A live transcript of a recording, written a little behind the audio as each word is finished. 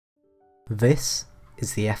This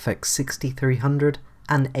is the FX 6300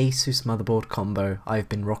 and Asus motherboard combo I've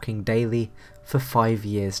been rocking daily for 5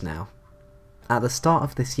 years now. At the start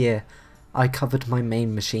of this year, I covered my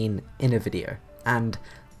main machine in a video, and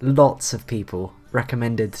lots of people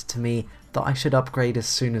recommended to me that I should upgrade as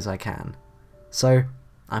soon as I can. So,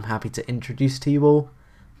 I'm happy to introduce to you all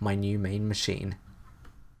my new main machine.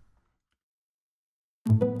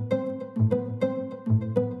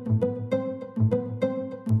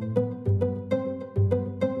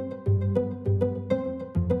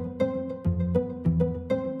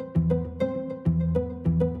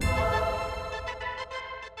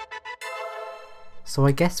 So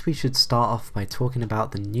I guess we should start off by talking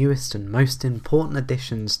about the newest and most important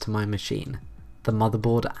additions to my machine, the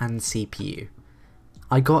motherboard and CPU.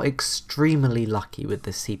 I got extremely lucky with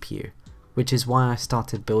this CPU, which is why I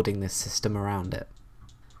started building this system around it.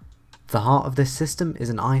 The heart of this system is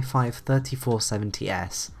an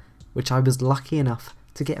i5-3470S, which I was lucky enough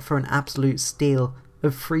to get for an absolute steal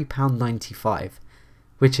of £3.95,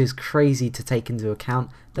 which is crazy to take into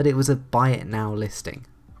account that it was a buy it now listing.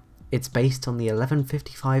 It's based on the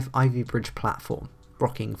 1155 Ivy Bridge platform,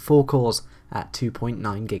 rocking 4 cores at 2.9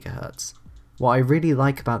 GHz. What I really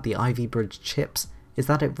like about the Ivy Bridge chips is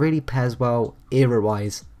that it really pairs well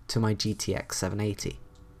era-wise to my GTX 780.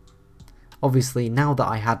 Obviously, now that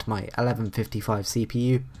I had my 1155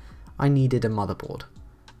 CPU, I needed a motherboard.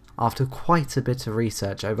 After quite a bit of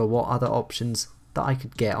research over what other options that I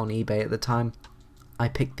could get on eBay at the time, I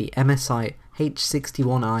picked the MSI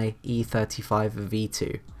H61i E35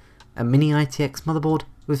 V2, a mini ITX motherboard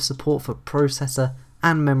with support for processor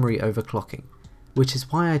and memory overclocking, which is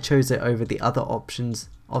why I chose it over the other options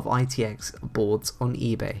of ITX boards on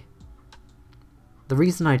eBay. The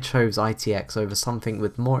reason I chose ITX over something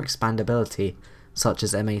with more expandability, such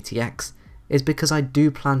as M80X, is because I do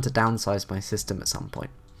plan to downsize my system at some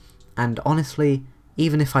point. And honestly,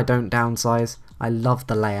 even if I don't downsize, I love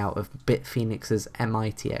the layout of BitPhoenix's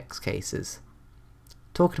MITX cases.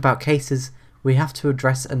 Talking about cases, we have to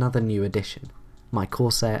address another new addition, my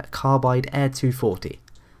Corsair Carbide Air 240.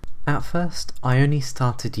 At first, I only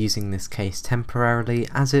started using this case temporarily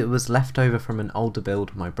as it was left over from an older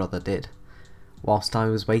build my brother did, whilst I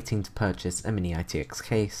was waiting to purchase a mini ITX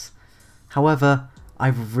case. However,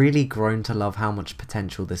 I've really grown to love how much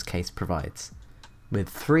potential this case provides, with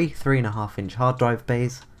 3 3.5-inch hard drive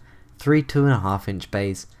bays, 3 2.5-inch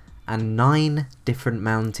bays, and 9 different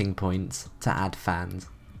mounting points to add fans.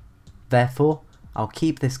 Therefore, I'll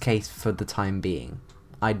keep this case for the time being.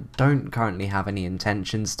 I don't currently have any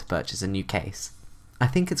intentions to purchase a new case. I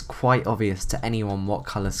think it's quite obvious to anyone what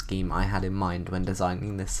colour scheme I had in mind when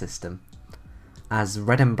designing this system. As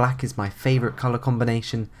red and black is my favourite colour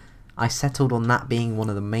combination, I settled on that being one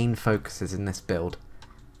of the main focuses in this build.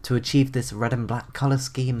 To achieve this red and black colour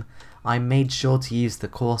scheme, I made sure to use the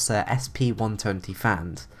Corsair SP120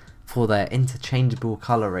 fans for their interchangeable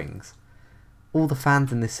colour rings. All the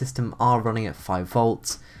fans in this system are running at 5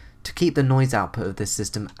 volts to keep the noise output of this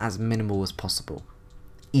system as minimal as possible.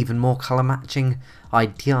 Even more colour matching, I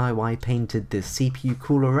DIY painted the CPU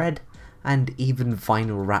cooler red and even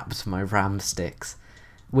vinyl wrapped my RAM sticks,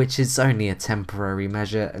 which is only a temporary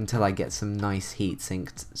measure until I get some nice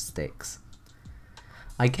heat-sinked sticks.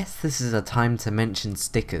 I guess this is a time to mention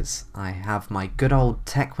stickers. I have my good old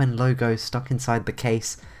Techwen logo stuck inside the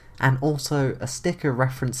case, and also a sticker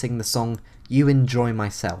referencing the song You Enjoy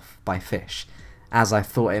Myself by Fish, as I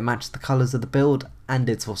thought it matched the colours of the build and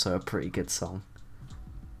it's also a pretty good song.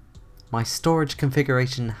 My storage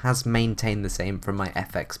configuration has maintained the same from my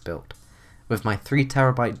FX build, with my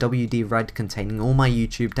 3TB WD Red containing all my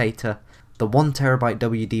YouTube data, the 1TB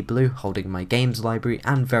WD Blue holding my games library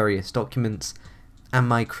and various documents, and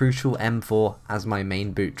my Crucial M4 as my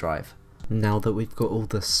main boot drive. Now that we've got all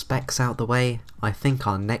the specs out the way, I think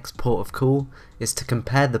our next port of call is to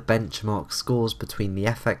compare the benchmark scores between the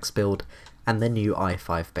FX build and the new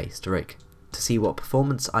i5 based rig, to see what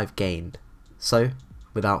performance I've gained. So,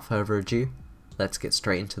 without further ado, let's get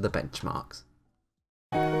straight into the benchmarks.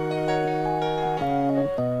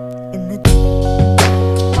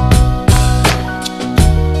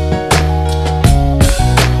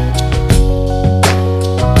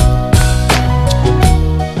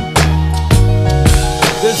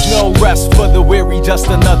 No rest for the weary, just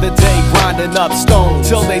another day grinding up stones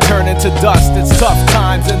till they turn into dust. It's tough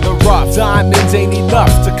times in the rough. Diamonds ain't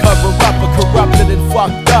enough to cover up a corrupted and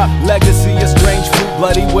fucked up legacy of strange fruit,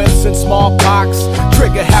 bloody whips and smallpox.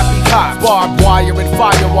 Trigger happy cops, barbed wire and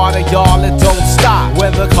fire water, y'all, it don't stop.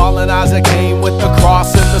 When the colonizer came with the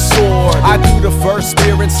cross and the sword, I threw the first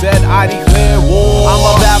spear and said I declare war. I'm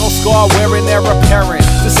a battle scar wearing heir apparent,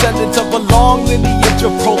 descendant of a long lineage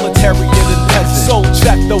of proletariat. proletariat and peasant. So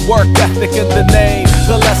check the work ethic in the name.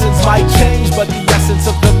 The lessons might change, but the essence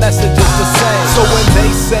of the message is the same. So when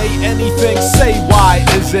they say anything, say why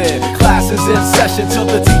is it? Class is in session till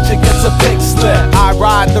the teacher gets a big slip. I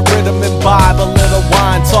ride the rhythm and vibe, a little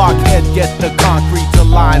wine talk, head get the concrete to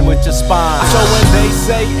line with your spine. So when they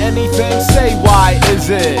say anything, say why is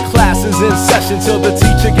it? Class is in session till the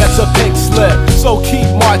teacher gets a big slip. So keep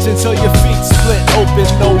marching till your feet split open.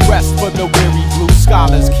 No rest for the weary blue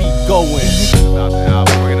scholars. Keep going. About the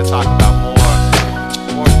album, we're gonna talk about more.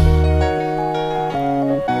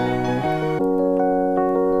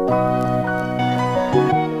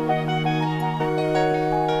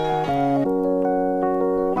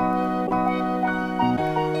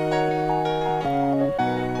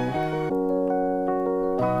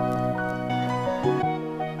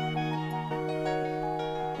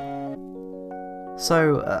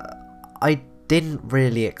 So, I didn't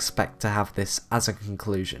really expect to have this as a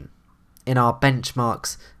conclusion. In our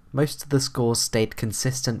benchmarks, most of the scores stayed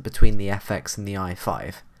consistent between the FX and the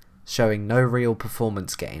i5, showing no real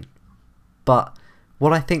performance gain. But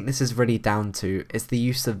what I think this is really down to is the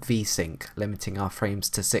use of VSync limiting our frames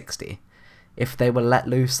to 60. If they were let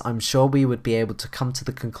loose, I'm sure we would be able to come to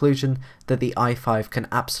the conclusion that the i5 can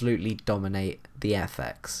absolutely dominate the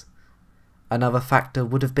FX. Another factor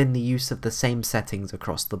would have been the use of the same settings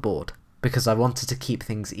across the board, because I wanted to keep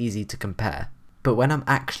things easy to compare. But when I'm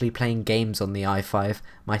actually playing games on the i5,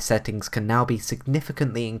 my settings can now be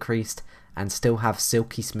significantly increased and still have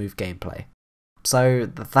silky smooth gameplay. So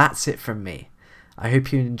that's it from me. I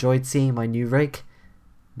hope you enjoyed seeing my new rig,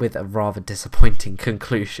 with a rather disappointing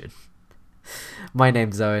conclusion. My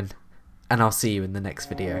name's Owen, and I'll see you in the next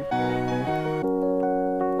video.